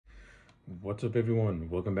What's up, everyone?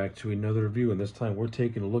 Welcome back to another review, and this time we're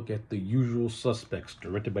taking a look at The Usual Suspects,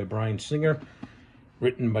 directed by Bryan Singer,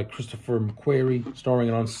 written by Christopher McQuarrie, starring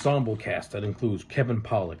an ensemble cast that includes Kevin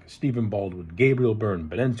Pollak, Stephen Baldwin, Gabriel Byrne,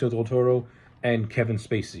 Benicio del Toro, and Kevin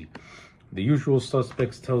Spacey. The Usual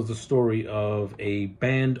Suspects tells the story of a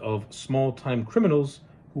band of small-time criminals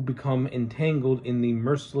who become entangled in the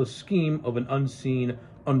merciless scheme of an unseen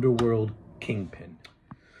underworld kingpin.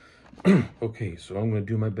 Okay, so I'm going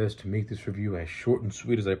to do my best to make this review as short and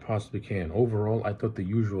sweet as I possibly can. Overall, I thought The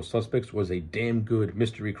Usual Suspects was a damn good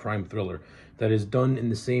mystery crime thriller that is done in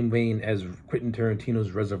the same vein as Quentin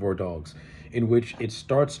Tarantino's Reservoir Dogs, in which it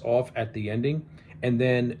starts off at the ending, and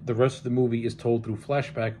then the rest of the movie is told through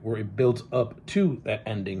flashback where it builds up to that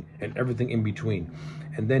ending and everything in between.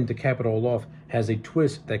 And then to cap it all off, has a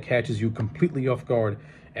twist that catches you completely off guard.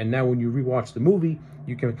 And now when you rewatch the movie,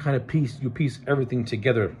 you can kind of piece everything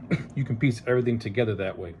together. You can piece everything together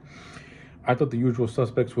that way. I thought The Usual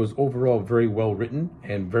Suspects was overall very well written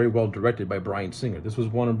and very well directed by Bryan Singer. This was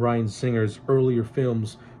one of Bryan Singer's earlier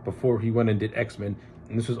films before he went and did X-Men.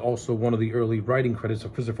 And this was also one of the early writing credits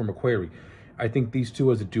of Christopher McQuarrie. I think these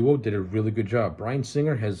two as a duo did a really good job. Bryan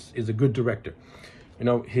Singer is a good director. You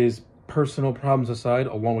know, his personal problems aside,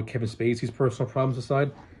 along with Kevin Spacey's personal problems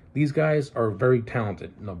aside, these guys are very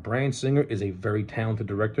talented. Now, Bryan Singer is a very talented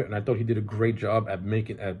director, and I thought he did a great job at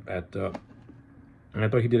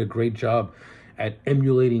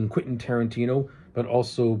emulating Quentin Tarantino, but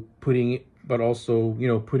also putting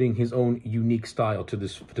his own unique style to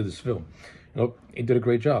this film. You know, he did a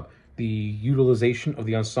great job. The utilization of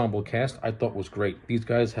the ensemble cast I thought was great. These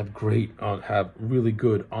guys have really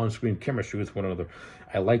good on-screen chemistry with one another.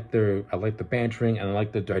 I like the bantering, and I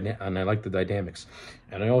like the dynamics.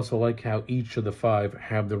 And I also like how each of the five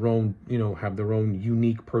have their own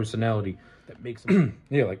unique personality that makes them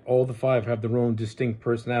yeah, like all the five have their own distinct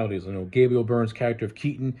personalities. You know, Gabriel Byrne's character of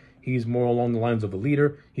Keaton, he's more along the lines of a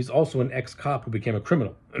leader. He's also an ex-cop who became a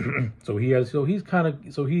criminal.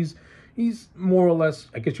 He's more or less,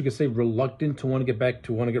 I guess you could say, reluctant to want to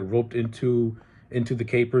get roped into the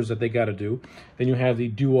capers that they got to do. Then you have the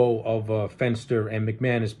duo of Fenster and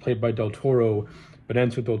McManus, played by Benicio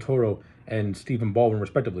del Toro, and Stephen Baldwin,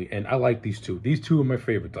 respectively. And I like these two. These two are my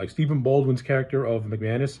favorites. Like Stephen Baldwin's character of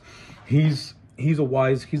McManus, he's a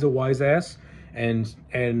wise ass, and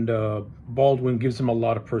Baldwin gives him a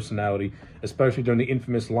lot of personality, especially during the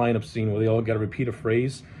infamous lineup scene where they all got to repeat a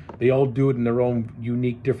phrase. They all do it in their own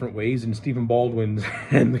unique, different ways, and Stephen Baldwin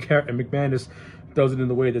and McManus does it in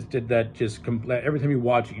the way that just every time you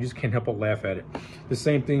watch it, you just can't help but laugh at it. The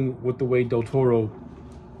same thing with the way Del Toro.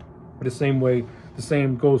 The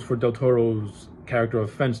same goes for Del Toro's character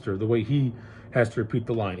of Fenster. The way he has to repeat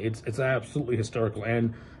the line, it's absolutely hysterical.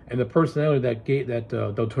 And the personality that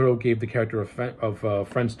Del Toro gave the character of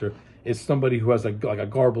Fenster is somebody who has like a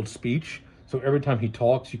garbled speech. So every time he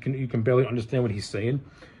talks, you can barely understand what he's saying,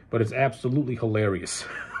 but it's absolutely hilarious.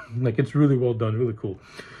 Like, it's really well done, really cool.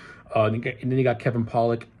 And then you got Kevin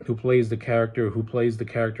Pollak, who plays the character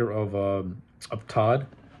of Todd.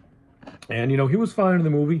 And you know, he was fine in the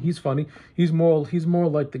movie. He's funny. He's more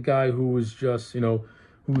like the guy who was just,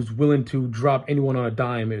 who's willing to drop anyone on a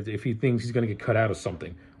dime if he thinks he's gonna get cut out of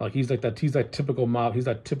something. Like he's that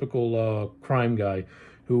typical crime guy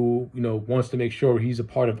who wants to make sure he's a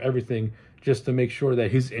part of everything, just to make sure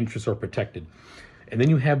that his interests are protected. And then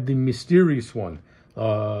you have the mysterious one,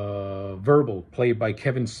 Verbal, played by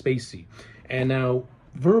Kevin Spacey. And now,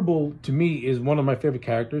 Verbal, to me, is one of my favorite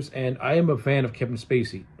characters, and I am a fan of Kevin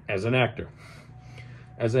Spacey as an actor.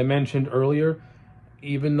 As I mentioned earlier,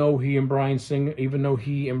 even though he and Bryan Singer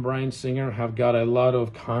have got a lot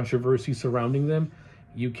of controversy surrounding them,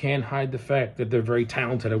 you can't hide the fact that they're very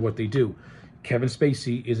talented at what they do. Kevin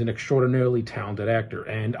Spacey is an extraordinarily talented actor,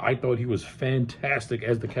 and I thought he was fantastic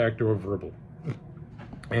as the character of Verbal.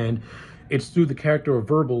 And it's through the character of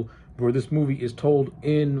Verbal where this movie is told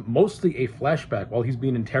in mostly a flashback while he's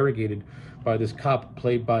being interrogated by this cop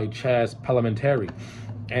played by Chaz Palminteri.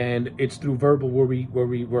 And it's through Verbal where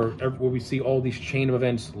we see all these chain of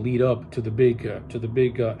events lead up to the big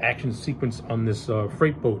action sequence on this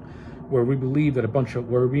freight boat, where we believe that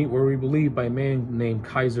we believe by a man named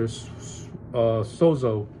Kaiser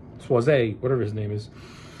Soze, whatever his name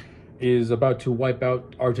is about to wipe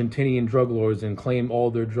out Argentinian drug lords and claim all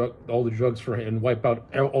the drugs for him, and wipe out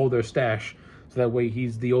all their stash, so that way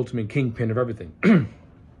he's the ultimate kingpin of everything.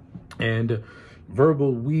 And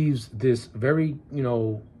Verbal weaves this very,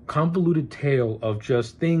 convoluted tale of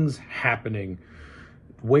just things happening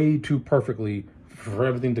way too perfectly for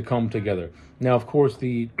everything to come together. Now, of course,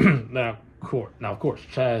 Chaz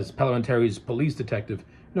Palminteri's police detective,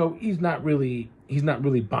 he's not really he's not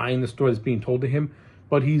really buying the story that's being told to him,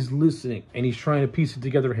 but he's listening and he's trying to piece it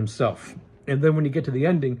together himself. And then when you get to the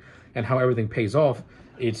ending and how everything pays off,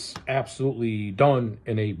 it's absolutely done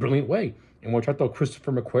in a brilliant way, in which I thought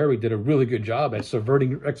Christopher McQuarrie did a really good job at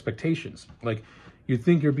subverting your expectations. Like, you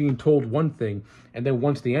think you're being told one thing, and then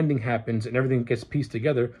once the ending happens and everything gets pieced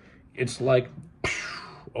together, it's like,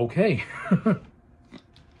 okay.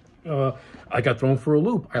 I got thrown for a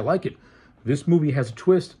loop. I like it. This movie has a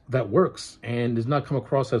twist that works and does not come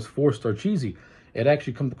across as forced or cheesy. It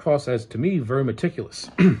actually comes across as, to me, very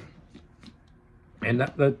meticulous. And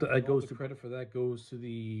that goes to credit for that goes to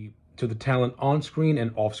the talent on screen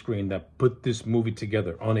and off screen that put this movie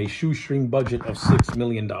together on a shoestring budget of $6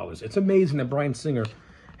 million. It's amazing that Bryan Singer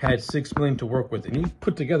had $6 million to work with, and he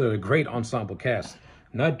put together a great ensemble cast.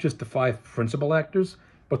 Not just the 5 principal actors,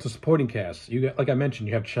 but the supporting cast. You got, like I mentioned,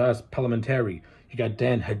 you have Chaz Palminteri, you got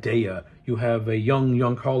Dan Hedaya, you have a young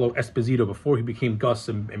Giancarlo Esposito before he became Gus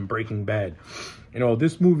in Breaking Bad. You know,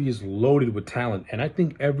 this movie is loaded with talent, and I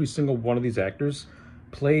think every single one of these actors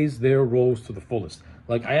plays their roles to the fullest.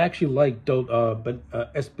 Like, I actually like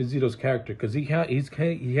Esposito's character, because he has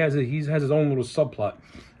his own little subplot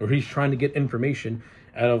where he's trying to get information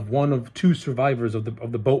out of one of 2 survivors of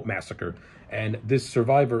the boat massacre, and this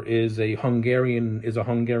survivor is a Hungarian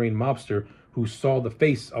mobster who saw the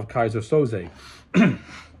face of Kaiser Soze.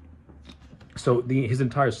 So his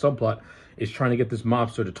entire subplot is trying to get this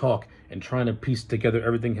mobster to talk and trying to piece together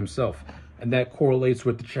everything himself, and that correlates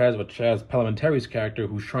with Chaz Palminteri's character,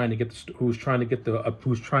 who's trying to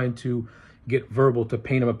get Verbal to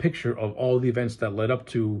paint him a picture of all the events that led up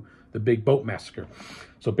to the big boat massacre.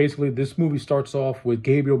 So basically, this movie starts off with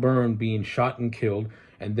Gabriel Byrne being shot and killed,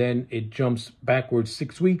 and then it jumps backwards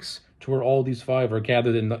 6 weeks to where all these 5 are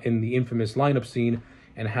gathered in the infamous lineup scene,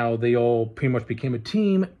 and how they all pretty much became a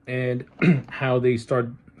team, and how they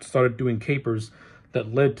started doing capers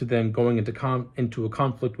that led to them going into a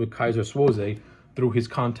conflict with Kaiser Soze through his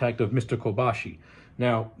contact of Mr. Kobashi.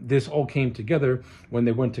 Now, this all came together when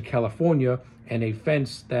they went to California, and a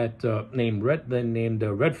fence that named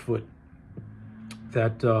Redfoot,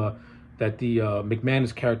 that the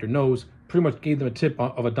McManus character knows, pretty much gave them a tip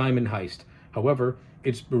of a diamond heist. However,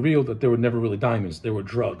 it's revealed that they were never really diamonds; they were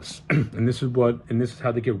drugs, and this is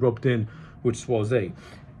how they get roped in with Soze,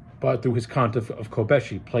 but through his contact of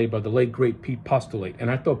Kobashi, played by the late great Pete Postulate. And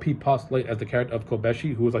I thought Pete Postulate, as the character of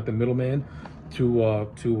Kobashi, who was like the middleman to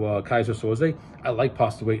Kaiser Soze, I like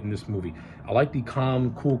Postulate in this movie. I like the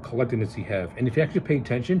calm, cool collectedness he have. And if you actually pay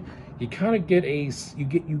attention, you kind of get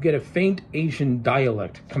a faint Asian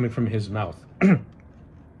dialect coming from his mouth.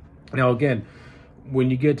 Now again, when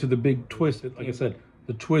you get to the big twist, like I said,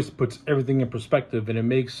 the twist puts everything in perspective, and it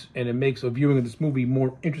makes a viewing of this movie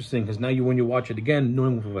more interesting, because now when you watch it again,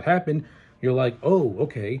 knowing what happened, you're like, oh,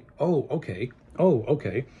 okay, oh, okay, oh,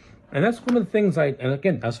 okay. And that's one of the things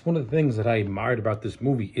that's one of the things that I admired about this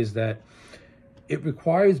movie, is that it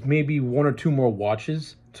requires maybe 1 or 2 more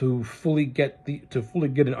watches to fully get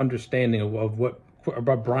an understanding of what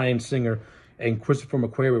Bryan Singer and Christopher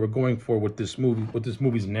McQuarrie were going for with this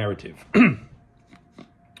movie's narrative.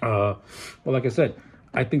 Well, like I said,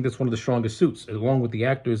 I think that's one of the strongest suits. Along with the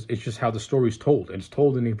actors, it's just how the story's told. And it's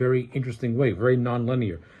told in a very interesting way, very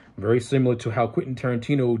non-linear, very similar to how Quentin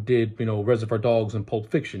Tarantino did, Reservoir Dogs and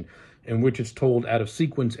Pulp Fiction, in which it's told out of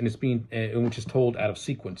sequence, and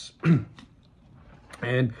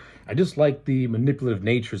And I just like the manipulative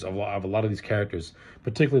natures of a lot of these characters,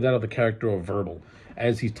 particularly that of the character of Verbal,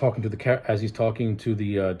 as he's talking to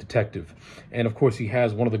the detective. And of course, he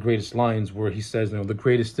has one of the greatest lines where he says, the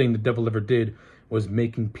greatest thing the devil ever did was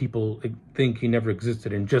making people think he never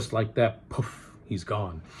existed, and just like that, poof, he's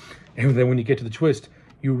gone. And then when you get to the twist,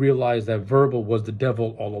 you realize that Verbal was the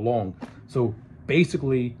devil all along. So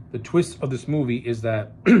basically, the twist of this movie is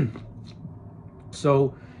that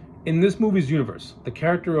so in this movie's universe, the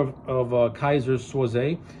character of Kaiser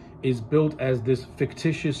Soze is built as this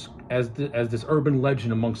fictitious, as this urban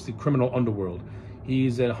legend amongst the criminal underworld.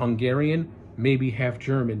 He's a Hungarian, maybe half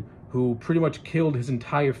German, who pretty much killed his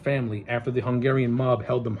entire family after the Hungarian mob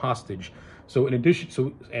held them hostage. So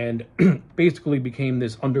and basically became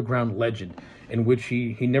this underground legend, in which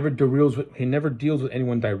he never deals with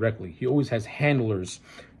anyone directly. He always has handlers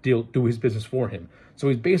do his business for him. So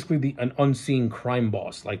he's basically an unseen crime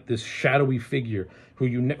boss, like this shadowy figure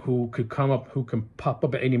who can pop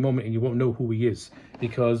up at any moment, and you won't know who he is,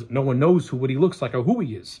 because no one knows what he looks like or who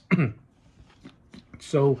he is.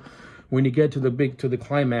 So when you get to the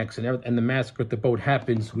climax and the massacre at the boat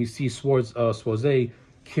happens, we see Soze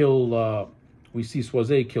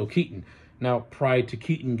kill Keaton. Now, prior to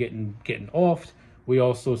Keaton getting offed, We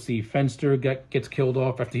also see Fenster gets killed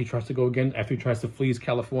off after he tries to go again, after he tries to flee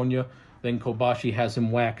California. Then Kobashi has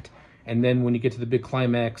him whacked. And then when you get to the big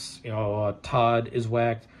climax, Todd is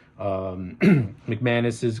whacked.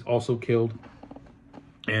 McManus is also killed.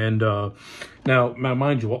 And now,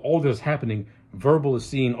 mind you, while all this is happening, Verbal is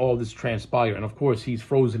seeing all this transpire. And of course, he's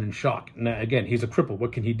frozen in shock. Now, again, he's a cripple.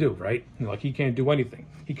 What can he do, right? Like, he can't do anything.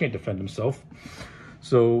 He can't defend himself.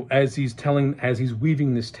 So as he's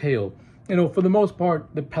weaving this tale, for the most part,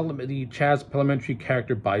 the Chaz Parliamentary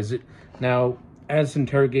character buys it. Now, as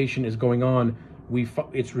interrogation is going on,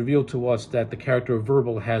 it's revealed to us that the character of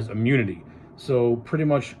Verbal has immunity. So pretty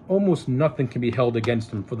much almost nothing can be held against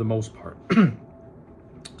him for the most part.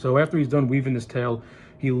 So after he's done weaving this tale,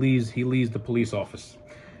 he leaves the police office.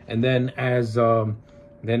 And then as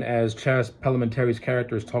Chaz Parliamentary's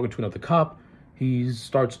character is talking to another cop, he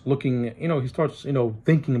starts looking,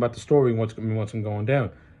 thinking about the story and what's been going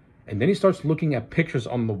down. And then he starts looking at pictures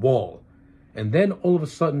on the wall. And then all of a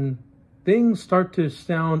sudden, things start to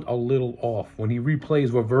sound a little off when he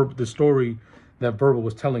replays the story that Verbal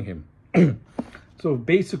was telling him. So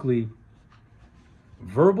basically,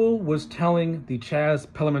 Verbal was telling the Chaz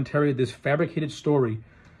Parliamentary this fabricated story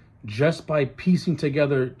just by piecing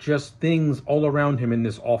together just things all around him in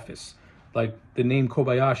this office. Like the name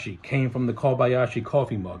Kobayashi came from the Kobayashi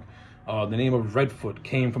coffee mug. The name of Redfoot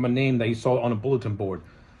came from a name that he saw on a bulletin board.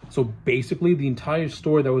 So basically, the entire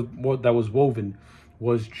story that was woven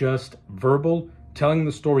was just Verbal telling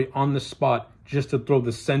the story on the spot just to throw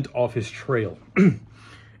the scent off his trail.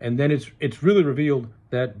 And then it's really revealed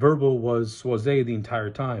that Verbal was Soise the entire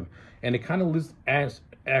time. And it kind of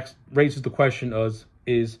raises the question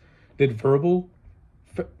did Verbal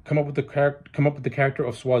come up with the character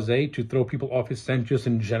of Soise to throw people off his scent just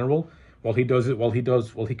in general while he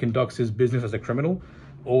conducts his business as a criminal?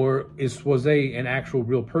 Or is Soise an actual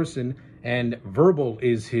real person and Verbal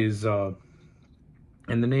is his and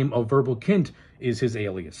the name of Verbal Kint is his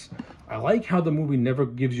alias? I like how the movie never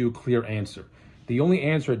gives you a clear answer. The only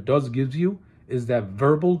answer it does give you is that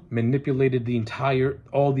Verbal manipulated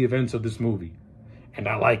all the events of this movie. And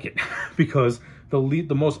I like it because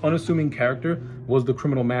the most unassuming character was the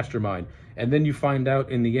criminal mastermind. And then you find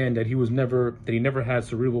out in the end that he never had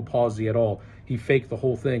cerebral palsy at all. He faked the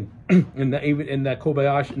whole thing. and that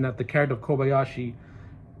the character of Kobayashi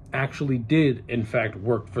actually did in fact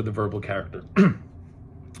work for the Verbal character.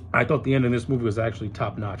 I thought the end of this movie was actually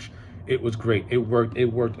top notch. It was great. It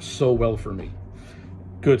worked so well for me.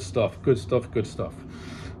 Good stuff.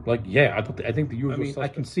 Like, yeah, I think the usual. I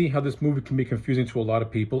can see how this movie can be confusing to a lot of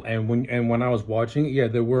people, and when I was watching it, yeah,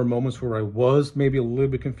 there were moments where I was maybe a little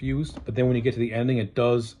bit confused, but then when you get to the ending, it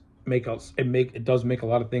does make a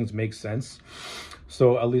lot of things make sense.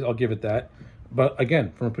 So at least I'll give it that. But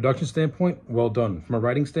again, from a production standpoint, well done. From a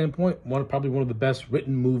writing standpoint, probably one of the best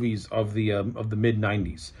written movies of the mid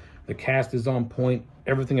 '90s. The cast is on point.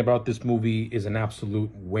 Everything about this movie is an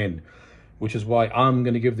absolute win, which is why I'm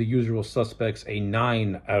going to give The Usual Suspects a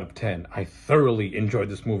 9 out of 10. I thoroughly enjoyed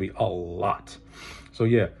this movie a lot. So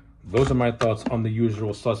yeah, those are my thoughts on The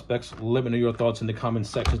Usual Suspects. Let me know your thoughts in the comment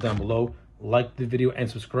sections down below. Like the video and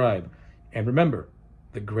subscribe. And remember,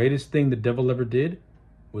 the greatest thing the devil ever did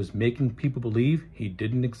was making people believe he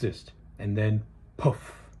didn't exist. And then,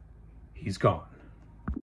 poof, he's gone.